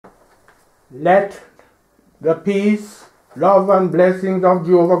Let the peace, love, and blessings of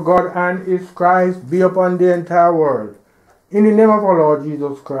Jehovah God and His Christ be upon the entire world. In the name of our Lord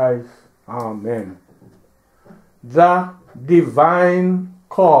Jesus Christ. Amen. The divine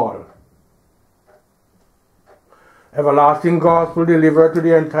call. Everlasting gospel delivered to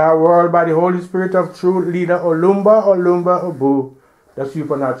the entire world by the Holy Spirit of truth, leader OLUMBA, Obu, the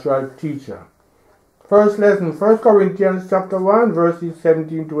supernatural teacher. First lesson, 1 Corinthians chapter 1, verses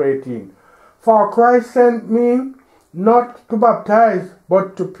 17 to 18. For Christ sent me not to baptize,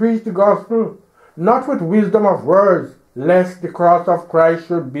 but to preach the gospel, not with wisdom of words, lest the cross of Christ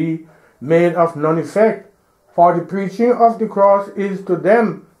should be made of none effect. For the preaching of the cross is to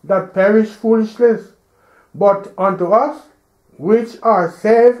them that perish foolishness, but unto us which are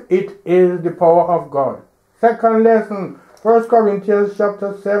saved it is the power of God. Second lesson, 1 Corinthians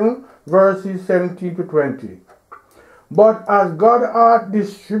chapter 7, verses 17 to 20. But as God hath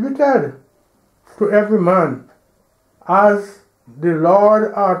distributed to every man, as the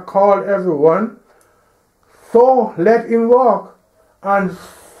Lord hath called everyone, so let him walk, and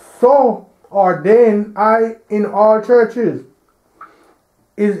so ordain I in all churches.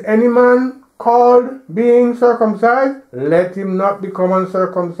 Is any man called being circumcised? Let him not become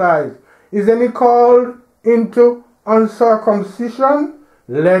uncircumcised. Is any called into uncircumcision?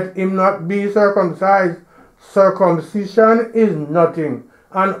 Let him not be circumcised. Circumcision is nothing,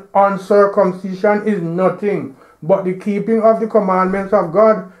 and uncircumcision is nothing, but the keeping of the commandments of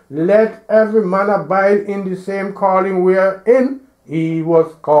God. Let every man abide in the same calling wherein he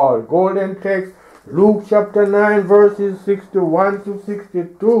was called. Golden text, Luke chapter 9, verses 61 to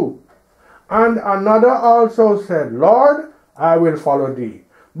 62. And another also said, Lord, I will follow thee,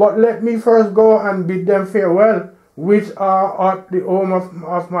 but let me first go and bid them farewell, which are at the home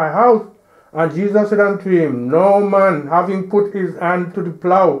of my house. And Jesus said unto him, No man, having put his hand to the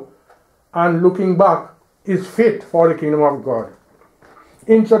plough and looking back, is fit for the kingdom of God.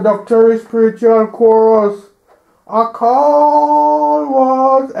 Introductory spiritual chorus. A call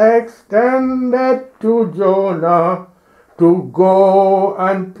was extended to Jonah to go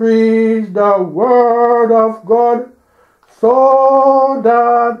and preach the word of God, so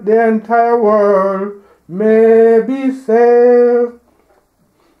that the entire world may be saved.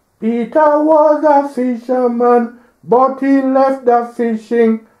 Peter was a fisherman, but he left the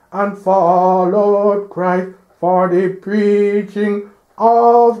fishing and followed Christ for the preaching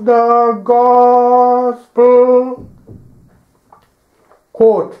of the gospel.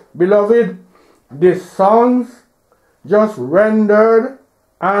 Quote, beloved, the songs just rendered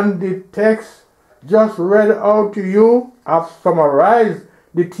and the text just read out to you have summarized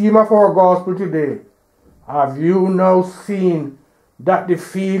the theme of our gospel today. Have you now seen that the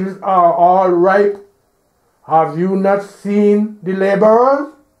fields are all ripe? Have you not seen the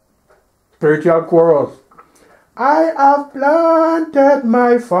laborers? Spiritual chorus. I have planted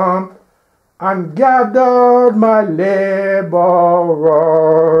my farm and gathered my laborers.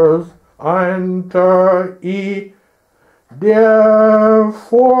 Enter ye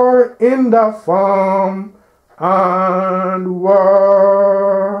therefore in the farm and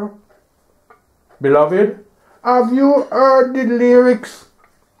work. Beloved, have you heard the lyrics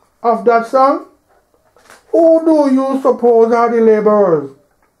of that song? Who do you suppose are the laborers?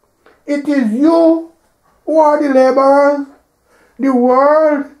 It is you who are the laborers. The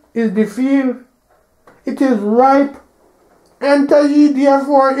world is the field. It is ripe. Enter ye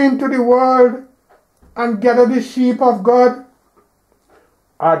therefore into the world and gather the sheep of God.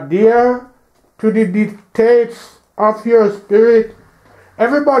 Adhere to the dictates of your spirit.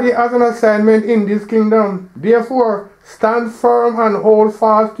 Everybody has an assignment in this kingdom. Therefore, stand firm and hold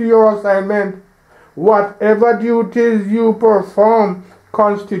fast to your assignment. Whatever duties you perform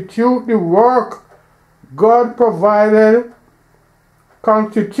constitute the work God provided.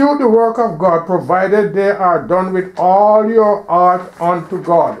 Constitute the work of God, provided they are done with all your heart unto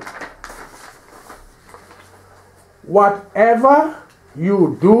God. Whatever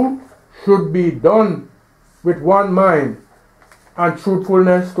you do should be done with one mind and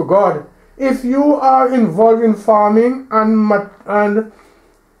truthfulness to God. If you are involved in farming and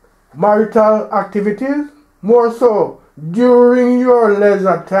marital activities, more so during your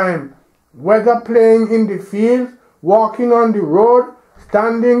leisure time, whether playing in the field, walking on the road,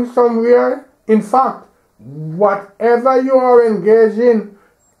 standing somewhere, in fact, whatever you are engaged in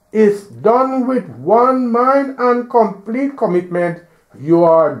is done with one mind and complete commitment. You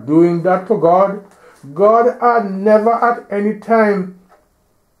are doing that to God. God had never at any time,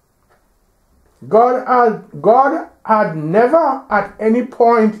 God had never at any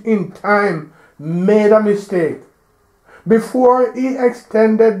point in time made a mistake. Before he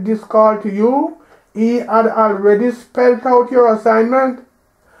extended this call to you, he had already spelled out your assignment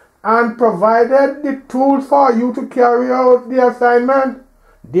and provided the tools for you to carry out the assignment.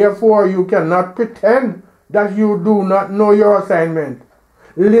 Therefore, you cannot pretend that you do not know your assignment.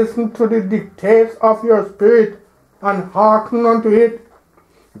 Listen to the dictates of your spirit and hearken unto it.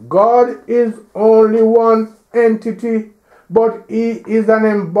 God is only one entity, but he is an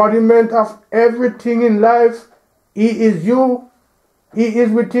embodiment of everything in life. He is you. He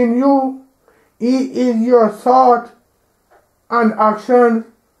is within you. He is your thought and actions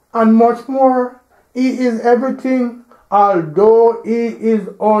and much more. He is everything, although he is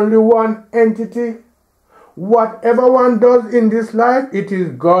only one entity. Whatever one does in this life, it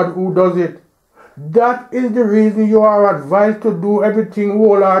is God who does it. That is the reason you are advised to do everything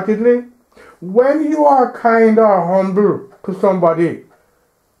wholeheartedly. When you are kind or humble to somebody,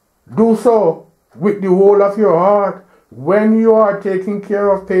 do so with the whole of your heart. When you are taking care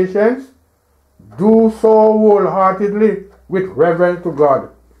of patients, do so wholeheartedly with reverence to God.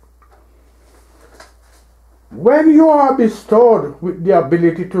 When you are bestowed with the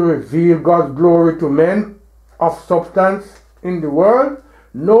ability to reveal God's glory to men of substance in the world,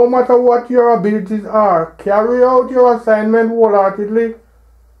 no matter what your abilities are, carry out your assignment wholeheartedly,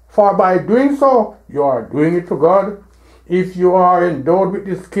 for by doing so, you are doing it to God. If you are endowed with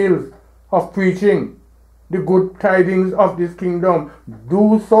the skills of preaching the good tidings of this kingdom,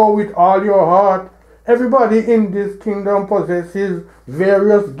 do so with all your heart. Everybody in this kingdom possesses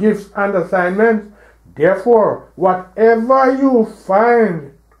various gifts and assignments. Therefore, whatever you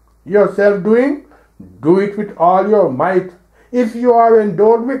find yourself doing, do it with all your might. If you are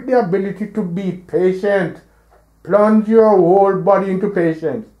endowed with the ability to be patient, plunge your whole body into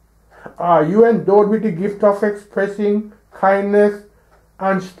patience. Are you endowed with the gift of expressing kindness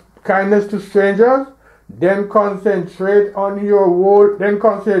and kindness to strangers? Then concentrate your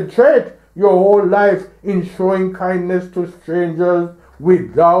whole life in showing kindness to strangers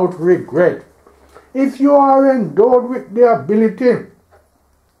without regret. If you are endowed with the ability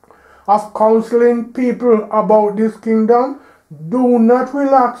of counseling people about this kingdom, do not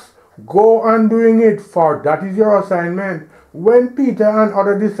relax. Go on doing it, for that is your assignment. When Peter and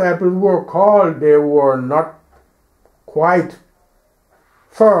other disciples were called, they were not quite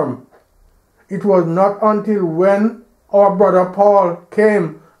firm. It was not until when our brother Paul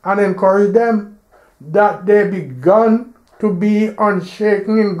came and encouraged them that they began to be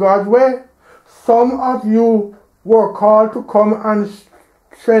unshaken in God's way. Some of you were called to come and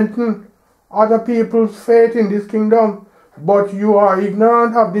strengthen other people's faith in this kingdom, but you are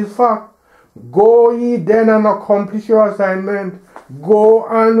ignorant of this fact. Go ye then and accomplish your assignment. Go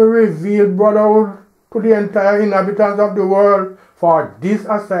and reveal brotherhood to the entire inhabitants of the world, for this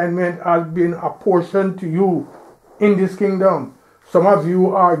assignment has been apportioned to you in this kingdom. Some of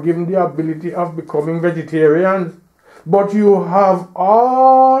you are given the ability of becoming vegetarians, but you have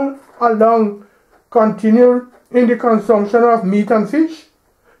all along continued in the consumption of meat and fish.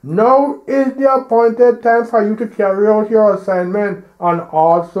 Now is the appointed time for you to carry out your assignment and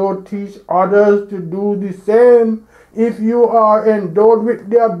also teach others to do the same. If you are endowed with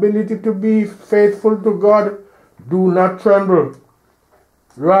the ability to be faithful to God, do not tremble.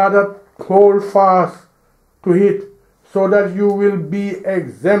 Rather, hold fast to it, so that you will be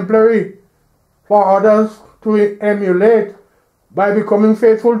exemplary for others to emulate by becoming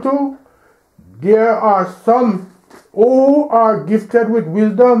faithful too. There are some who are gifted with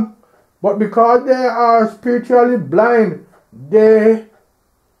wisdom, but because they are spiritually blind, they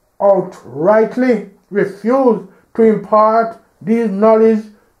outrightly refuse to impart this knowledge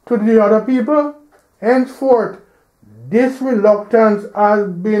to the other people. Henceforth, this reluctance has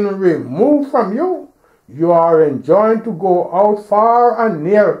been removed from you. You are enjoined to go out far and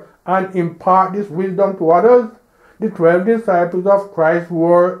near and impart this wisdom to others. The 12 disciples of Christ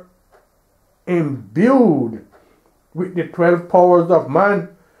were imbued with the 12 powers of man,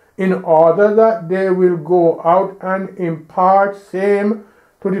 in order that they will go out and impart same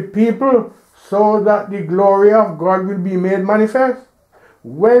to the people, so that the glory of God will be made manifest.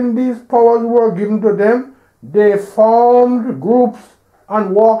 When these powers were given to them, they formed groups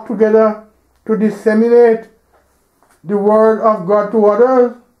and walked together to disseminate the word of God to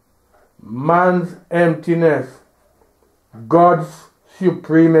others. Man's emptiness, God's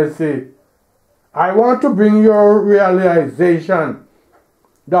supremacy. I want to bring your realization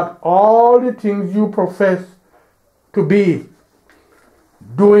that all the things you profess to be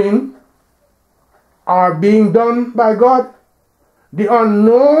doing are being done by God. The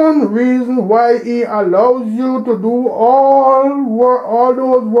unknown reason why He allows you to do all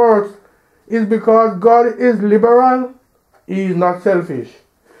those works is because God is liberal He is not selfish.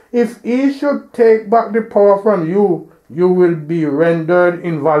 If he should take back the power from you, you will be rendered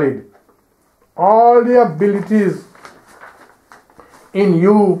invalid. All the abilities in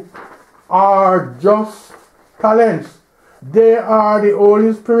you are just talents. They are the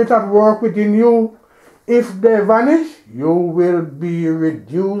Holy Spirit at work within you. If they vanish, you will be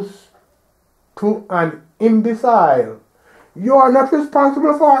reduced to an imbecile. You are not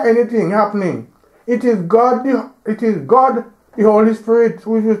responsible for anything happening. It is God, the Holy Spirit,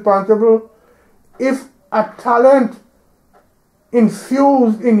 who is responsible. If a talent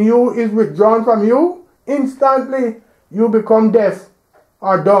infused in you is withdrawn from you, instantly you become deaf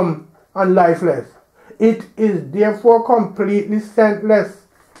or dumb and lifeless. It is therefore completely senseless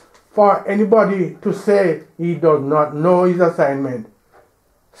for anybody to say he does not know his assignment.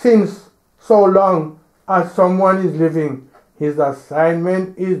 Since so long as someone is living, his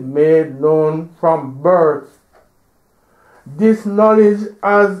assignment is made known from birth. This knowledge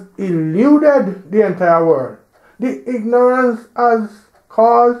has eluded the entire world. The ignorance has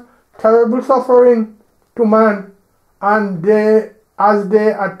caused terrible suffering to man, and as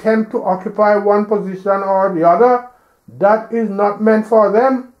they attempt to occupy one position or the other that is not meant for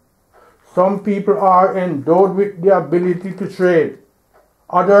them. Some people are endowed with the ability to trade,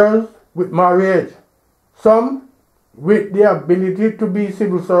 others with marriage, some with the ability to be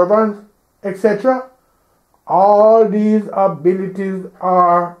civil servants, etc. All these abilities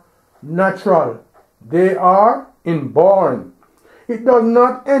are natural. They are inborn. It does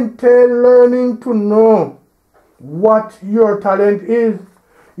not entail learning to know what your talent is.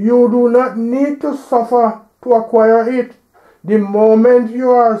 You do not need to suffer to acquire it. The moment you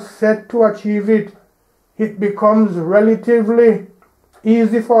are set to achieve it, it becomes relatively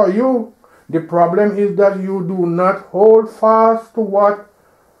easy for you. The problem is that you do not hold fast to what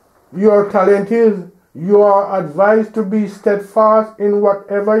your talent is. You are advised to be steadfast in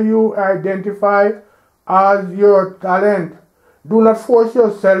whatever you identify as your talent. Do not force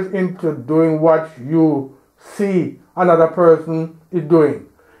yourself into doing what you see another person is doing.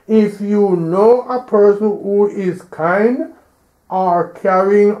 If you know a person who is kind or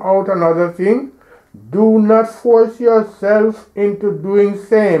carrying out another thing, do not force yourself into doing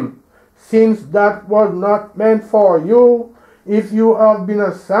same, since that was not meant for you. If you have been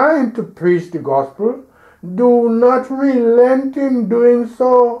assigned to preach the gospel, do not relent in doing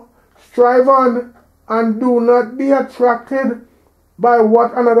so. Strive on and do not be attracted by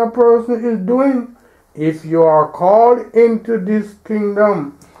what another person is doing. If you are called into this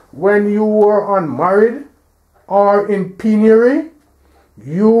kingdom when you were unmarried or in penury,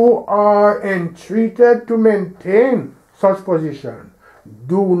 you are entreated to maintain such position.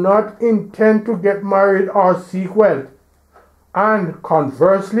 Do not intend to get married or seek wealth. And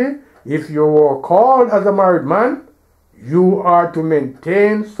conversely, if you were called as a married man, you are to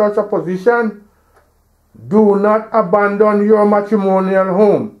maintain such a position. Do not abandon your matrimonial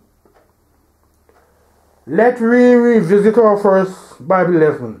home. Let's revisit our first Bible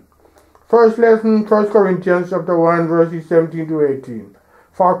lesson. First lesson, 1 Corinthians chapter 1, verses 17 to 18.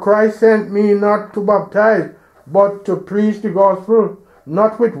 For Christ sent me not to baptize, but to preach the gospel,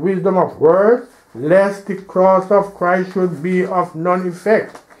 not with wisdom of words, lest the cross of Christ should be of none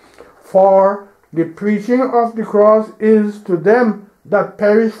effect. For the preaching of the cross is to them that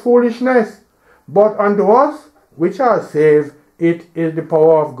perish foolishness, but unto us which are saved it is the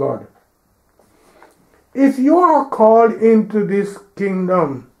power of God. If you are called into this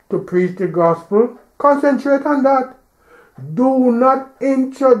kingdom to preach the gospel, concentrate on that. Do not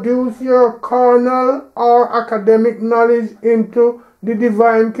introduce your carnal or academic knowledge into the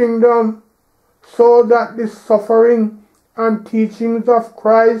divine kingdom, so that the suffering and teachings of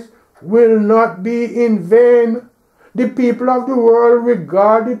Christ will not be in vain. The people of the world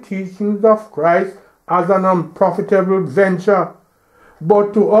regard the teachings of Christ as an unprofitable venture,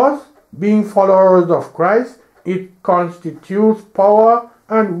 but to us, being followers of Christ, it constitutes power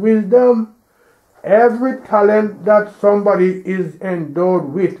and wisdom. Every talent that somebody is endowed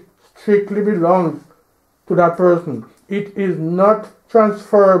with strictly belongs to that person. It is not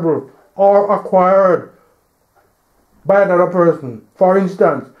transferable or acquired by another person. For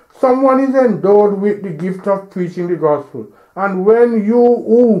instance, someone is endowed with the gift of preaching the gospel, and when you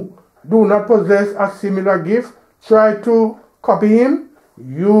who do not possess a similar gift try to copy him,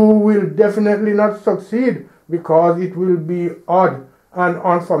 you will definitely not succeed, because it will be odd and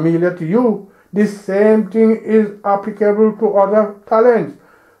unfamiliar to you. The same thing is applicable to other talents.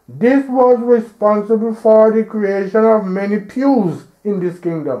 This was responsible for the creation of many pews in this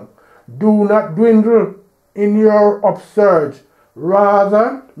kingdom. Do not dwindle in your upsurge.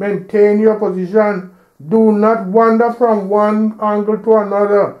 Rather, maintain your position. Do not wander from one angle to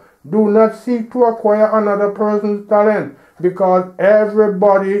another. Do not seek to acquire another person's talent, because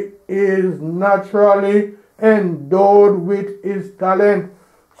everybody is naturally endowed with his talent.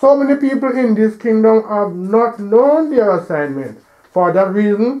 So many people in this kingdom have not known their assignment. For that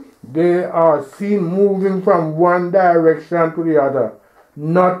reason, they are seen moving from one direction to the other,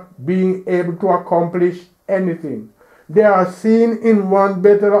 not being able to accomplish anything. They are seen in one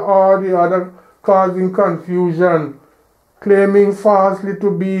battle or the other, causing confusion, claiming falsely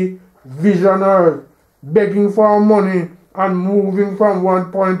to be visionaries, begging for money, and moving from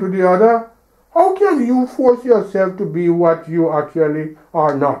one point to the other. How can you force yourself to be what you actually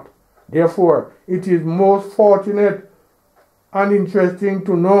are not? Therefore, it is most fortunate and interesting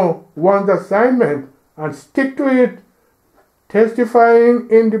to know one's assignment and stick to it. Testifying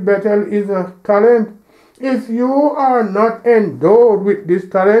in the battle is a talent. If you are not endowed with this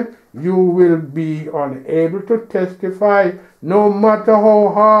talent, you will be unable to testify no matter how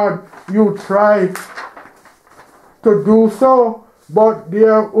hard you try to do so. But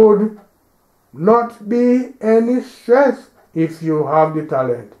there would not be any stress if you have the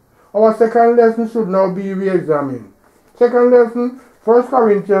talent. Our second lesson should now be re-examined. Second lesson, 1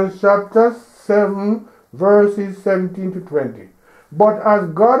 Corinthians chapter 7, verses 17 to 20. But as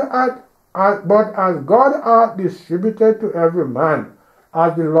God hath distributed to every man,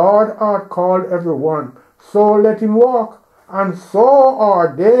 as the Lord hath called everyone, so let him walk. And so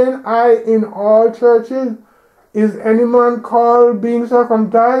ordain I in all churches. Is any man called being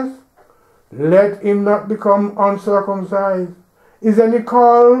circumcised? Let him not become uncircumcised. Is any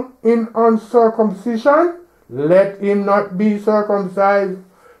called in uncircumcision? Let him not be circumcised.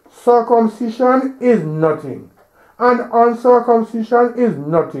 Circumcision is nothing, and uncircumcision is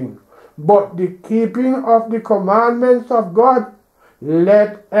nothing, but the keeping of the commandments of God.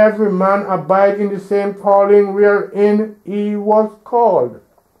 Let every man abide in the same calling wherein he was called.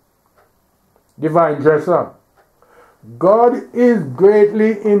 Divine dresser. God is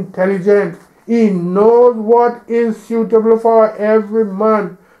greatly intelligent. He knows what is suitable for every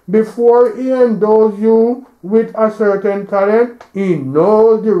man. Before he endows you with a certain talent, he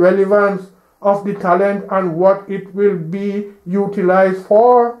knows the relevance of the talent and what it will be utilized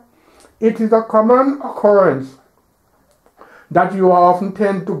for. It is a common occurrence that you often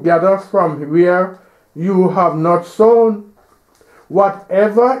tend to gather from where you have not sown.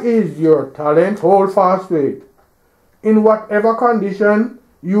 Whatever is your talent, hold fast to it. In whatever condition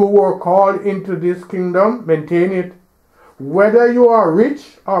you were called into this kingdom, maintain it. Whether you are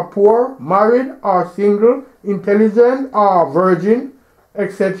rich or poor, married or single, intelligent or virgin,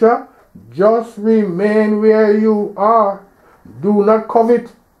 etc., just remain where you are. Do not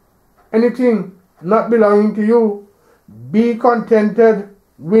covet anything not belonging to you. Be contented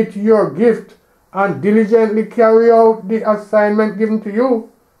with your gift and diligently carry out the assignment given to you.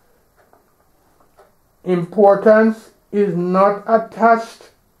 Importance is not attached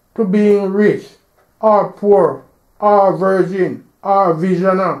to being rich or poor or virgin or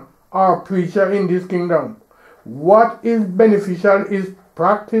visioner or preacher in this kingdom. What is beneficial is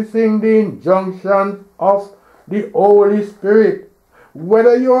practicing the injunctions of the Holy Spirit.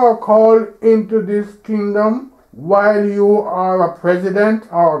 Whether you are called into this kingdom while you are a president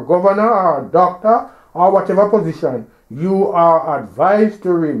or a governor or a doctor or whatever position, you are advised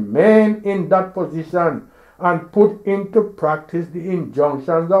to remain in that position and put into practice the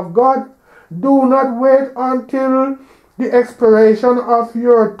injunctions of God. Do not wait until the expiration of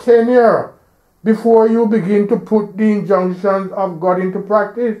your tenure before you begin to put the injunctions of God into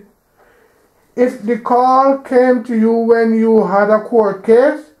practice. If the call came to you when you had a court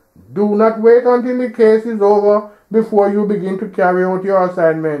case, do not wait until the case is over before you begin to carry out your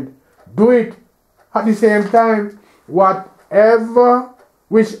assignment. Do it at the same time. Whichever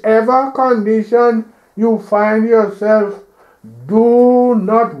condition you find yourself, do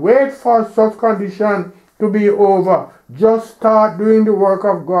not wait for such condition to be over. Just start doing the work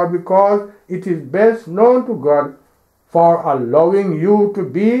of God, because it is best known to God for allowing you to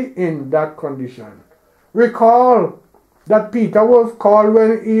be in that condition. Recall that Peter was called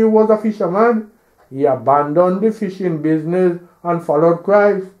when he was a fisherman. He abandoned the fishing business and followed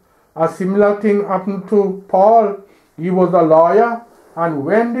Christ. A similar thing happened to Paul. He was a lawyer, and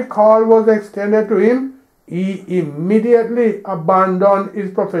when the call was extended to him, he immediately abandoned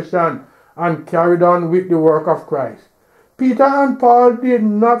his profession and carried on with the work of Christ. Peter and Paul did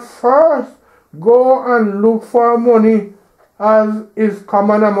not first go and look for money, as is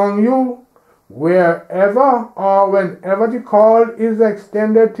common among you. Wherever or whenever the call is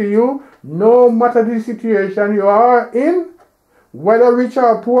extended to you, no matter the situation you are in, whether rich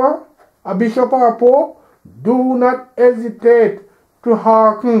or poor, a bishop or a pope, do not hesitate to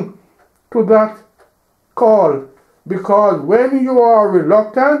hearken to that call, because when you are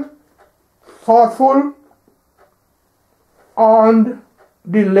reluctant, thoughtful, and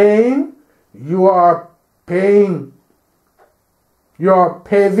delaying, you are paving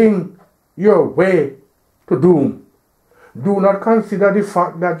your way to doom. Do not consider the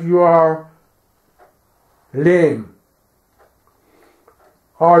fact that you are lame,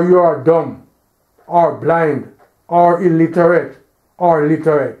 or you are dumb, or blind, or illiterate, or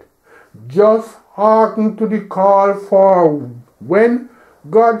literate. Just hearken to the call, for when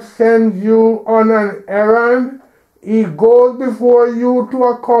God sends you on an errand, He goes before you to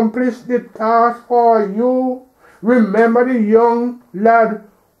accomplish the task for you. Remember the young lad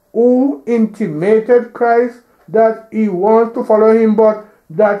who intimated Christ that he wants to follow him, but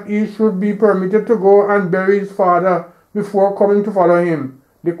that he should be permitted to go and bury his father before coming to follow him.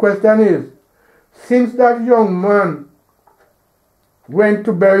 The question is, since that young man went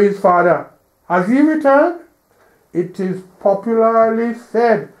to bury his father, has he returned? It is popularly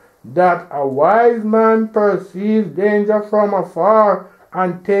said that a wise man perceives danger from afar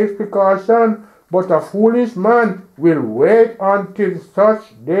and takes precaution, but a foolish man will wait until such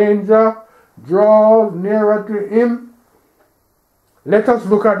danger draws nearer to him. Let us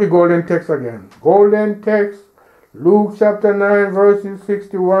look at the golden text again. Golden text, Luke chapter 9 verses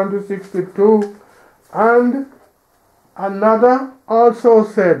 61 to 62. And another also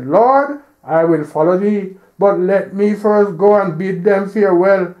said, Lord, I will follow thee, but let me first go and bid them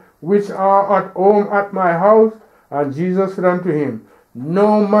farewell, which are at home at my house. And Jesus said unto him,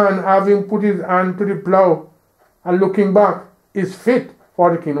 No man having put his hand to the plough and looking back is fit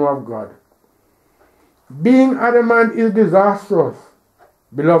for the kingdom of God. Being adamant is disastrous.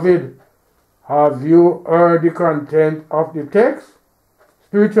 Beloved, have you heard the content of the text?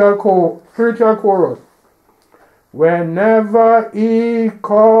 Spiritual chorus. Whenever he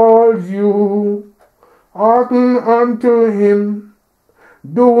calls you, hearken unto him.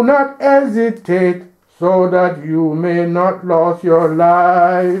 Do not hesitate, so that you may not lose your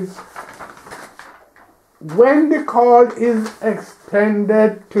life. When the call is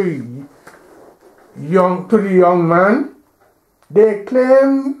extended to the young man, they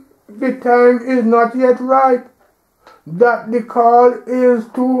claim the time is not yet right, that the call is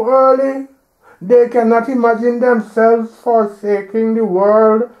too early. They cannot imagine themselves forsaking the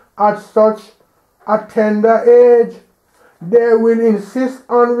world at such a tender age. They will insist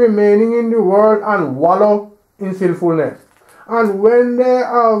on remaining in the world and wallow in sinfulness. And when they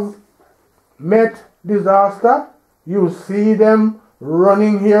have met disaster, you see them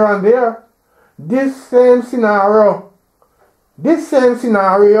running here and there. This same scenario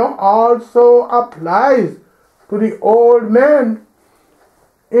also applies to the old man.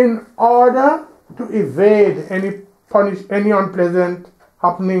 In order to evade any unpleasant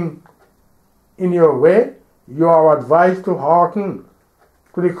happening in your way, you are advised to hearken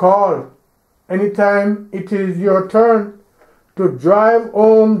to the call. Anytime it is your turn to drive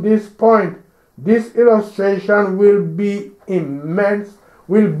home this point, this illustration will be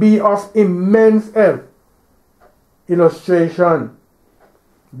of immense help. Illustration: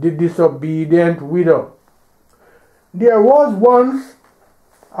 the disobedient widow. There was once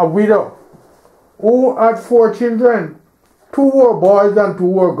a widow who had 4 children. 2 were boys and 2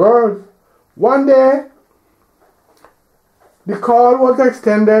 were girls. One day, the call was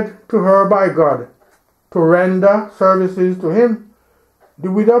extended to her by God to render services to him. The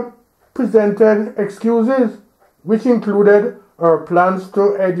widow presented excuses, which included her plans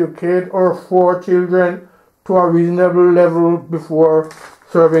to educate her 4 children to a reasonable level before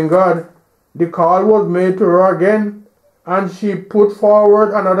serving God. The call was made to her again, and she put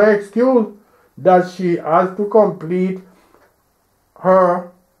forward another excuse, that she has to complete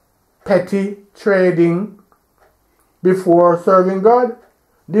her petty trading before serving God.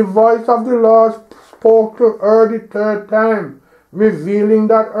 The voice of the Lord spoke to her the 3rd time, revealing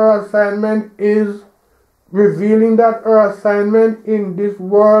that her assignment in this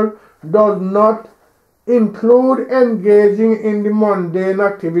world does not include engaging in the mundane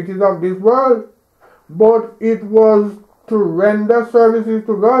activities of this world, but it was to render services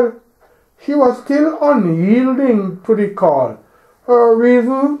to God. She was still unyielding to the call, her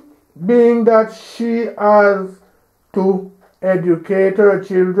reason being that she has to educate her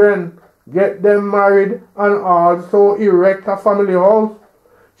children, get them married, and also erect a family house.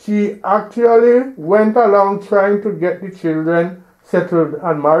 She actually went along trying to get the children settled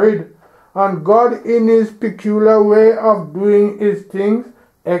and married. And God, in his peculiar way of doing his things,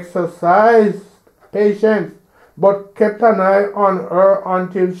 exercised patience but kept an eye on her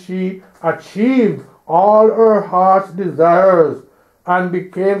until she achieved all her heart's desires and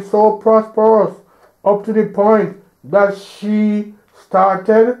became so prosperous up to the point that she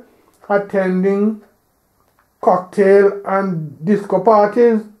started attending cocktail and disco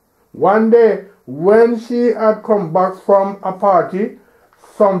parties. One day, when she had come back from a party,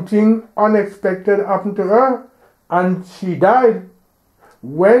 something unexpected happened to her and she died.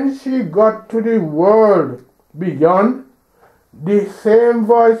 When she got to the world beyond, the same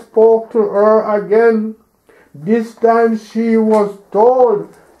voice spoke to her again. This time she was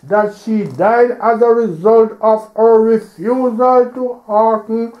told that she died as a result of her refusal to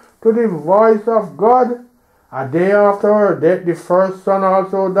hearken to the voice of God. A day after her death, the first son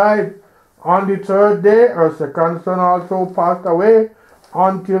also died. On the third day, her second son also passed away,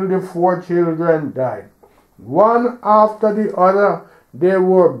 until the 4 children died. One after the other, they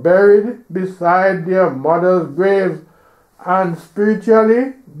were buried beside their mother's grave, and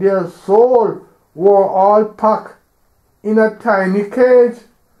spiritually, their souls were all packed in a tiny cage.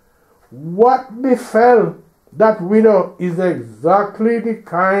 What befell that widow is exactly the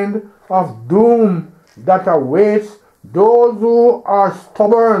kind of doom that awaits those who are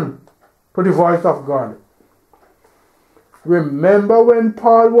stubborn to the voice of God. Remember when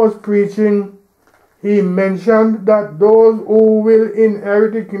Paul was preaching, he mentioned that those who will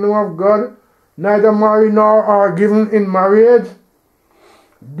inherit the kingdom of God neither marry nor are given in marriage.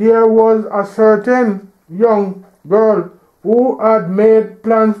 There was a certain young girl who had made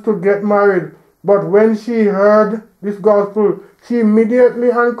plans to get married, but when she heard this gospel, she immediately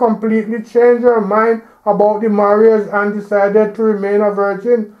and completely changed her mind about the marriage and decided to remain a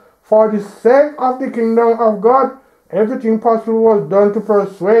virgin. For the sake of the kingdom of God, everything possible was done to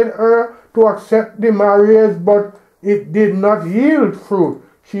persuade her to accept the marriage, but it did not yield fruit.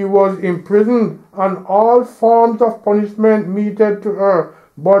 She was imprisoned and all forms of punishment meted to her,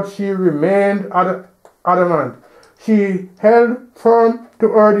 but she remained adamant. She held firm to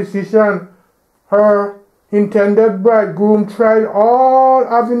her decision. Her intended bridegroom tried all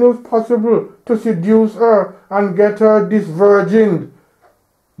avenues possible to seduce her and get her disvirgined,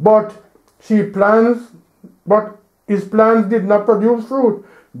 but his plans did not produce fruit.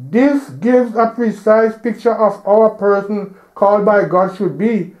 This gives a precise picture of how a person called by God should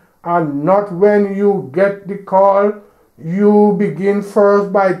be, and not when you get the call, you begin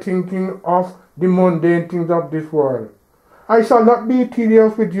first by thinking of the mundane things of this world. I shall not be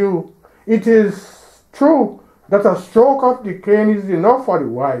tedious with you. It is true that a stroke of the cane is enough for the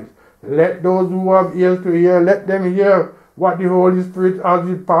wise. Let those who have ears to hear, let them hear what the Holy Spirit has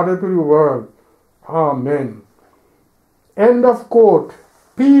imparted to the world. Amen. End of quote.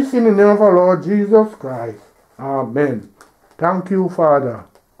 Peace in the name of our Lord Jesus Christ. Amen. Thank you, Father.